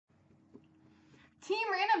Team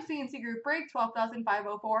Random C&C Group Break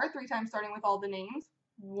 12,504. 3 times starting with all the names.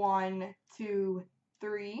 1, 2,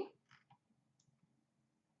 3.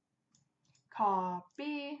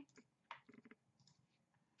 Copy.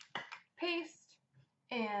 Paste.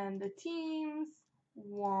 And the teams.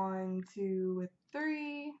 1, 2,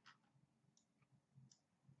 3.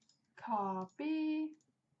 Copy.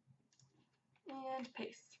 And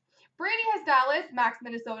paste. Brady has Dallas, Max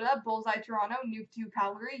Minnesota, Bullseye Toronto, Nuke 2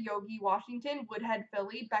 Calgary, Yogi Washington, Woodhead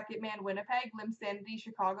Philly, Beckett Man Winnipeg, Lim Sanity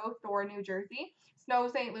Chicago, Thor New Jersey, Snow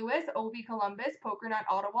St. Louis, Ovi Columbus, Pokernut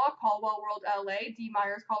Ottawa, Caldwell World LA, D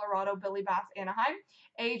Myers Colorado, Billy Bass Anaheim,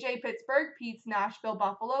 AJ Pittsburgh, Pete's Nashville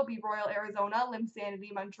Buffalo, B Royal Arizona, Lim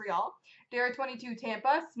Sanity Montreal, Dare 22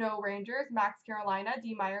 Tampa, Snow Rangers, Max Carolina,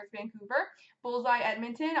 D Myers Vancouver, Bullseye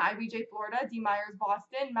Edmonton, IBJ Florida, D Myers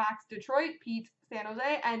Boston, Max Detroit, Pete San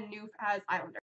Jose, and Noof has Islander.